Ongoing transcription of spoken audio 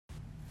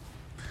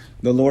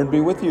The Lord be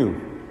with you.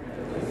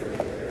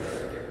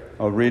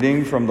 A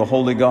reading from the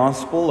Holy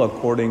Gospel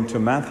according to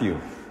Matthew.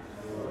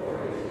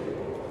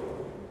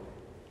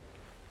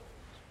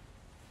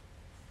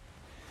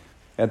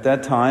 At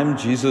that time,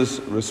 Jesus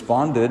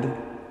responded,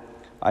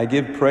 "I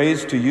give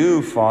praise to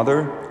you,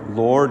 Father,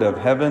 Lord of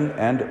heaven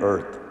and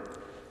earth.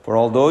 For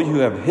although you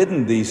have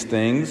hidden these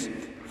things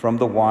from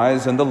the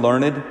wise and the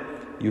learned,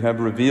 you have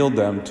revealed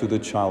them to the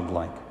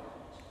childlike.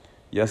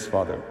 Yes,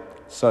 Father,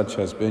 such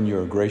has been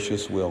your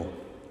gracious will.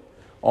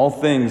 All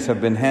things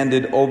have been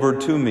handed over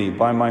to me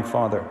by my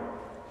Father.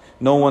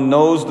 No one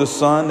knows the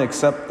Son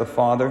except the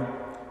Father,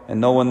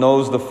 and no one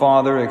knows the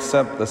Father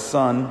except the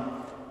Son,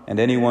 and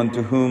anyone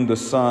to whom the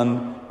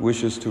Son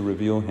wishes to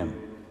reveal him.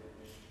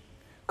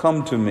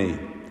 Come to me,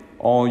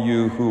 all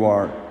you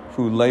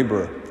who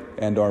labor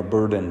and are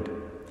burdened,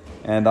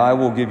 and I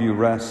will give you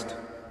rest.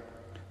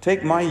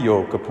 Take my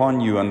yoke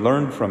upon you and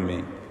learn from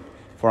me,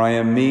 for I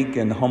am meek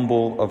and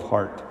humble of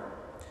heart,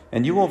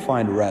 and you will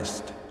find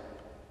rest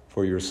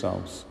for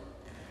yourselves.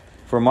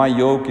 For my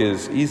yoke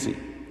is easy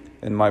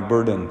and my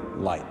burden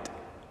light."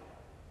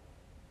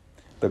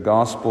 The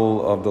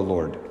Gospel of the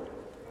Lord.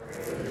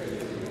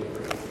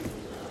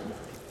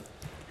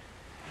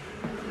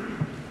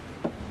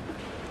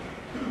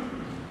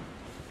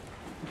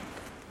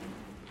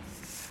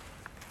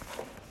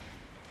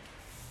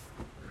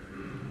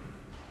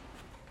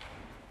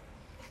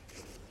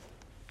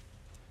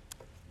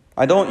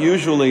 I don't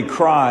usually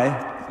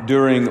cry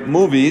during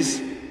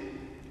movies,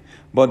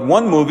 but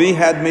one movie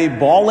had me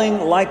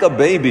bawling like a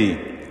baby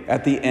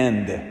at the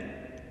end.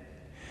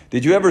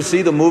 Did you ever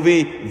see the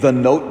movie The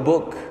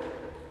Notebook,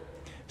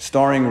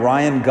 starring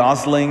Ryan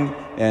Gosling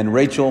and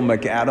Rachel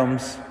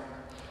McAdams?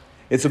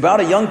 It's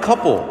about a young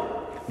couple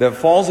that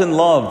falls in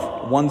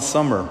love one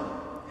summer,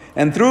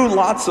 and through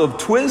lots of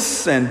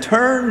twists and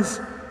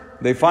turns,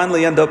 they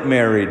finally end up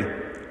married,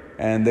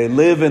 and they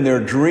live in their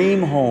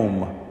dream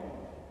home.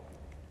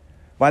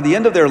 By the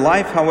end of their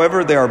life,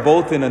 however, they are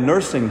both in a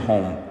nursing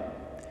home.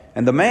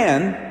 And the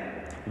man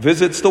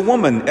visits the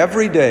woman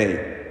every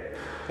day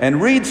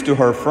and reads to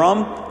her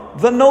from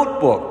the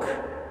notebook.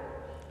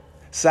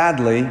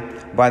 Sadly,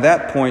 by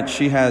that point,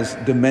 she has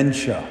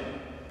dementia,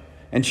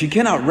 and she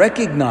cannot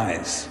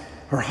recognize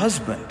her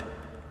husband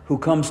who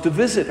comes to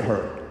visit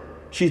her.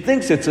 She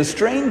thinks it's a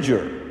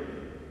stranger.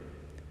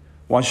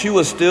 While she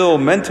was still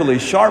mentally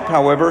sharp,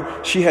 however,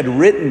 she had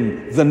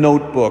written the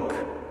notebook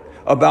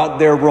about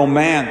their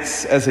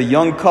romance as a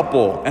young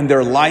couple and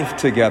their life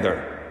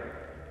together.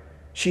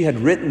 She had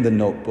written the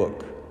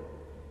notebook.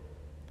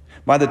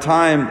 By the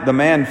time the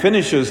man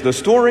finishes the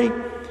story,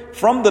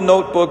 from the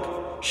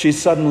notebook, she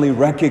suddenly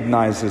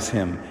recognizes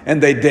him,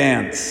 and they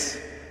dance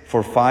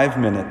for 5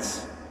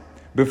 minutes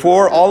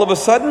before all of a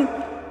sudden,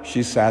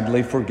 she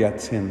sadly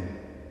forgets him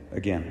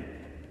again.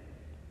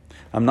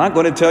 I'm not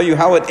going to tell you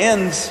how it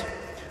ends,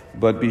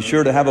 but be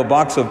sure to have a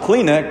box of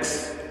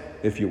Kleenex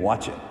if you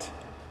watch it.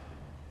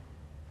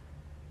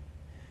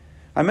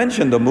 I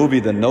mentioned the movie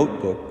The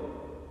Notebook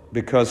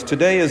because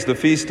today is the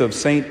feast of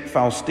Saint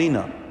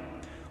Faustina,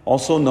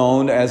 also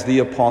known as the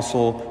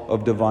Apostle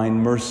of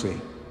Divine Mercy.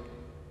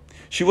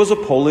 She was a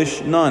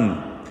Polish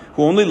nun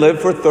who only lived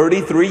for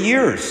 33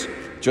 years,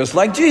 just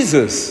like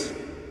Jesus.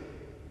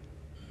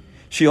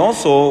 She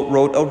also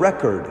wrote a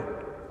record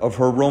of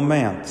her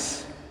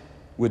romance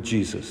with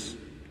Jesus.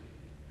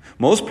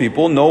 Most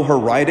people know her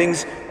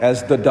writings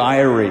as the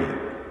Diary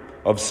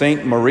of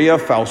Saint Maria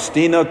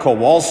Faustina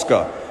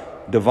Kowalska,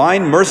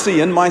 Divine Mercy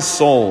in My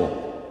Soul.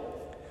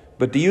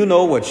 But do you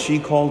know what she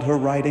called her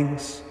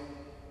writings?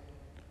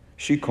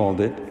 She called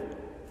it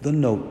the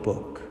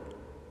Notebook.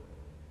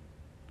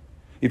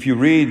 If you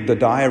read the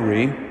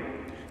diary,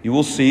 you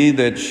will see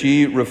that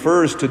she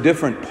refers to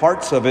different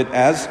parts of it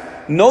as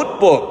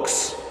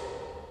notebooks.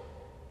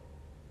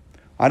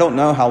 I don't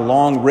know how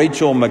long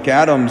Rachel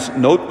McAdams'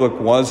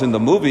 notebook was in the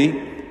movie,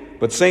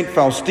 but St.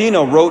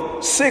 Faustina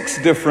wrote 6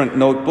 different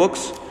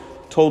notebooks,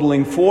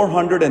 totaling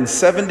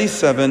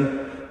 477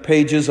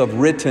 pages of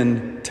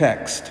written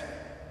text.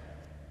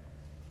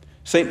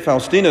 St.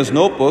 Faustina's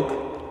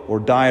notebook, or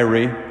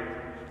diary,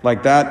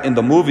 like that in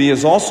the movie,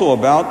 is also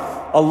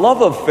about a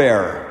love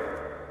affair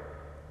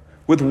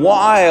with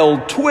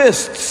wild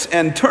twists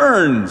and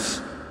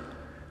turns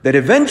that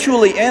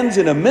eventually ends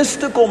in a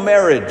mystical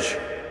marriage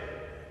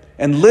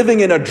and living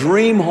in a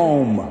dream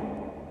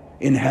home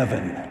in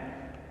heaven.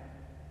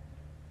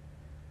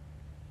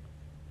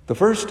 The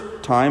first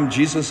time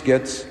Jesus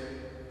gets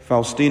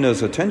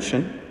Faustina's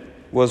attention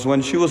was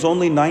when she was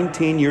only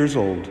 19 years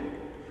old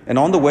and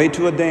on the way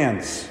to a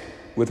dance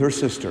with her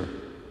sister.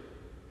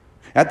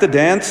 At the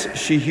dance,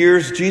 she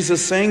hears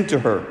Jesus saying to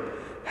her,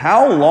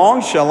 "How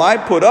long shall I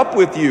put up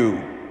with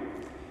you?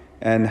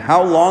 And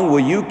how long will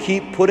you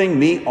keep putting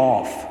me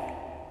off?"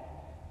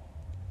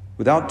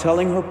 Without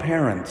telling her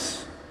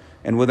parents,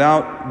 and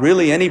without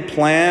really any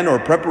plan or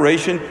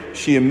preparation,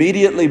 she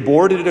immediately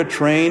boarded a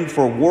train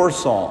for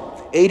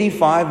Warsaw,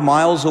 85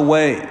 miles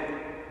away.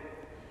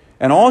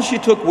 And all she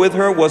took with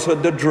her was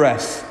the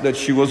dress that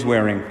she was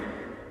wearing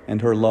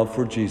and her love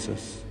for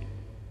Jesus.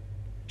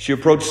 She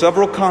approached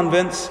several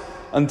convents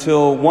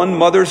until one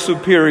Mother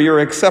Superior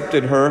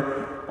accepted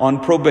her on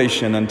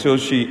probation until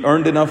she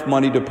earned enough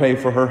money to pay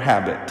for her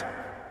habit.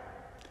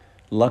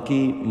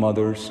 Lucky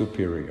Mother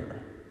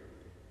Superior.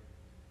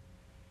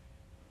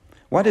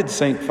 Why did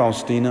St.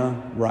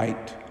 Faustina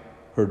write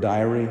her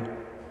diary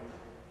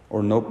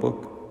or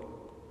notebook?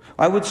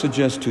 I would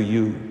suggest to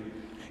you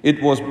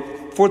it was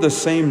for the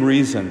same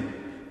reason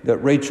that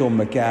Rachel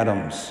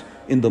McAdams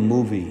in the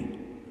movie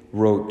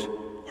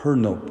wrote her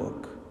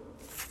notebook.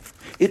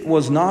 It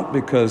was not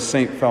because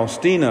St.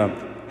 Faustina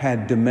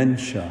had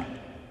dementia,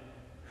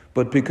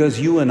 but because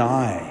you and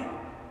I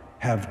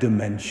have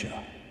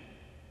dementia.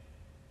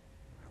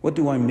 What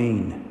do I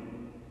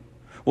mean?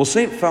 Well,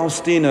 St.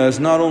 Faustina is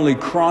not only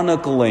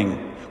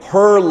chronicling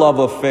her love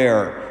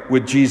affair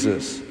with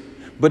Jesus,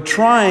 but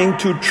trying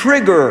to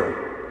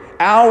trigger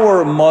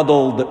our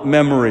muddled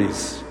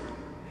memories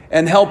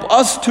and help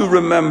us to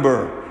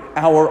remember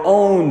our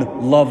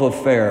own love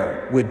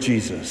affair with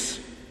Jesus.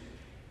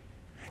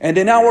 And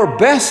in our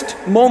best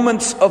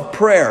moments of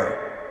prayer,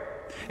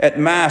 at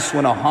Mass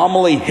when a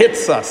homily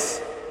hits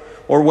us,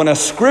 or when a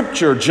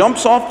scripture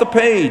jumps off the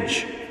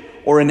page,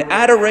 or in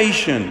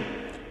adoration,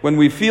 when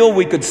we feel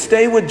we could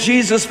stay with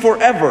Jesus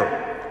forever,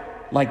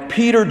 like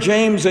Peter,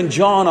 James, and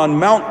John on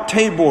Mount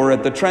Tabor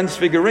at the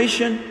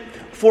Transfiguration,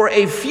 for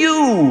a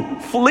few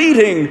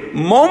fleeting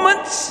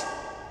moments,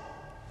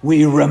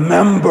 we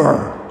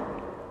remember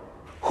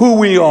who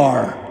we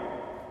are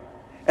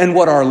and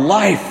what our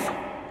life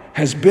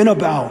has been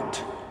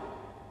about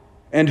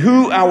and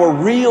who our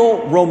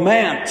real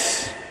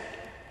romance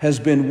has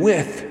been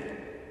with,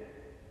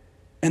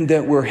 and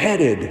that we're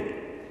headed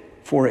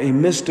for a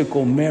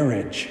mystical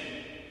marriage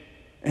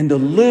and to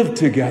live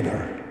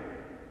together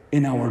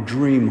in our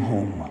dream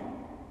home.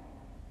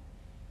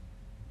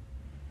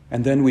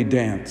 And then we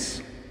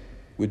dance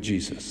with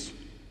Jesus.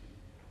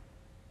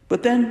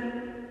 But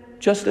then,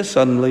 just as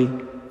suddenly,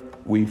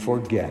 we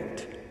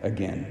forget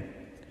again,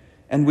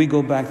 and we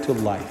go back to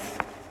life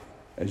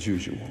as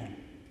usual.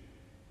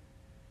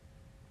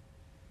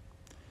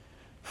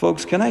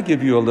 Folks, can I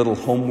give you a little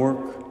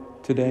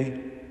homework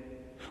today?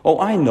 Oh,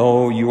 I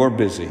know you are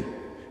busy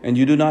and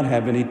you do not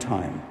have any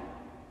time.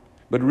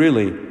 But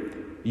really,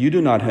 you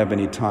do not have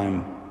any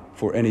time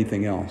for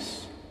anything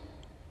else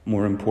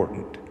more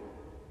important.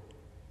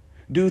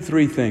 Do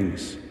 3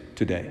 things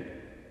today.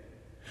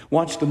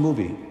 Watch the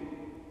movie,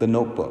 The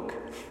Notebook,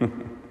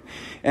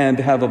 and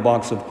have a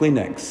box of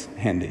Kleenex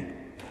handy.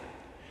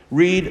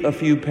 Read a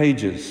few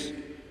pages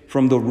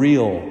from the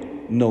real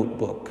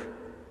notebook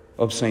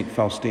of St.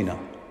 Faustina.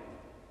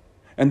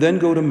 And then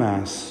go to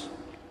Mass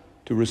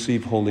to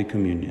receive Holy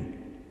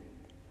Communion.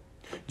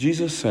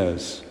 Jesus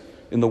says,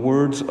 in the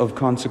words of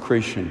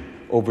consecration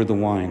over the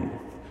wine,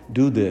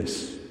 do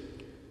this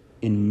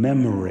in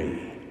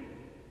memory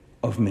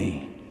of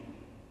me.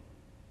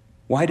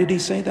 Why did he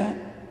say that?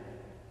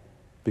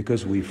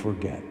 Because we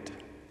forget.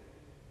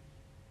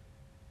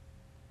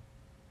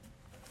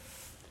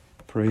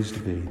 Praise to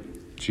be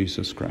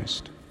Jesus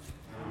Christ.